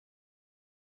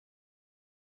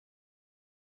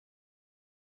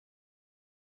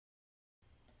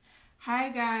Hi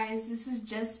guys, this is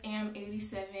Just Am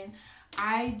 87.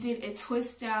 I did a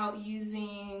twist out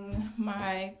using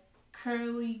my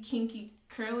curly kinky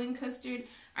curling custard.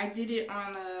 I did it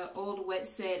on an old wet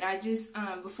set. I just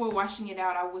before washing it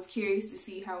out, I was curious to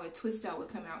see how a twist out would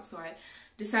come out, so I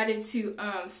decided to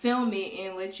film it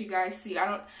and let you guys see.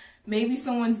 Maybe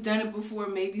someone's done it before,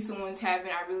 maybe someone's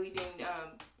haven't.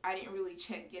 I didn't really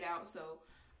check it out, so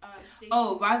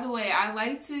oh, by the way, I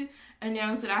like to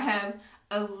announce that I have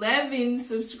 11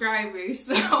 subscribers.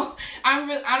 So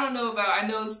I don't know about,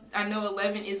 I know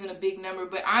 11 isn't a big number,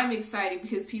 but I'm excited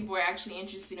because people are actually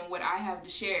interested in what I have to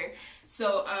share.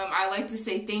 So I like to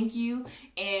say thank you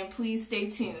and please stay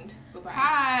tuned. Bye-bye.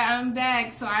 Hi, I'm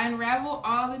back. So I unraveled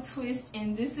all the twists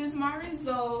and this is my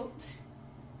result.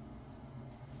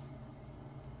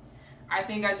 I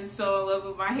think I just fell in love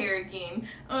with my hair again.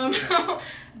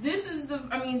 This is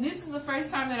the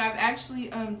first time that I've actually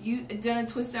done a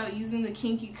twist out using the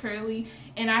kinky curly,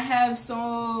 and I have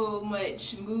so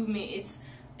much movement.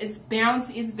 It's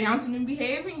bouncing and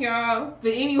behaving, y'all.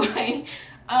 But anyway,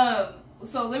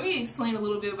 so let me explain a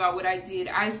little bit about what I did.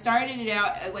 I started it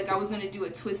out like I was gonna do a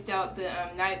twist out the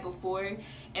night before,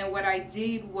 and what I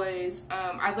did was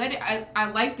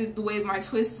I liked the way my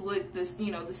twists looked the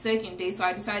second day, so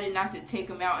I decided not to take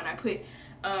them out, and I put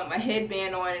a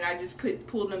headband on and I just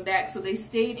pulled them back, so they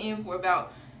stayed in for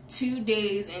about 2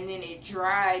 days, and then it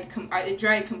dried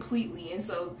completely. And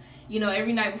so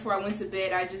every night before I went to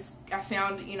bed, I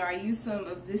found I used some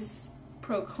of this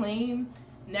Proclaim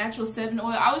natural 7 oil.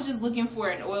 I was just looking for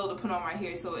an oil to put on my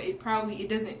hair, so I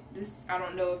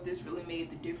don't know if this really made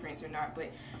the difference or not,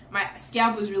 but my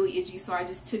scalp was really itchy, so I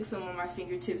just took some on my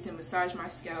fingertips and massaged my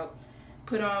scalp,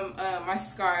 put on my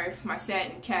scarf, my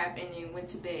satin cap, and then went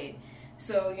to bed.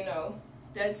 So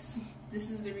this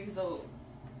is the result,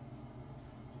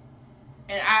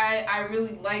 and I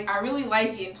really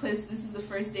like it. And plus, this is the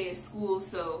first day of school,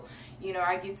 so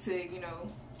I get to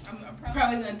I'm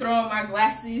probably gonna throw on my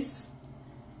glasses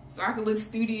so I can look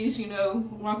studious,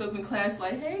 walk up in class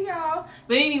like, hey y'all.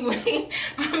 But anyway,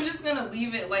 I'm just gonna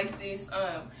leave it like this.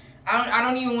 I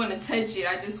don't even want to touch it.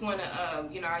 I just want to,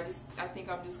 I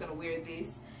think I'm just gonna wear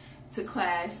this to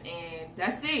class, and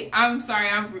that's it. I'm sorry,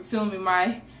 I'm filming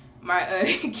my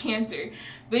canter.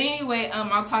 But anyway,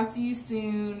 I'll talk to you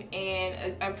soon,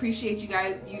 and I appreciate you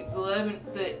guys,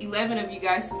 the 11 of you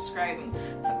guys subscribing.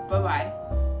 Bye bye.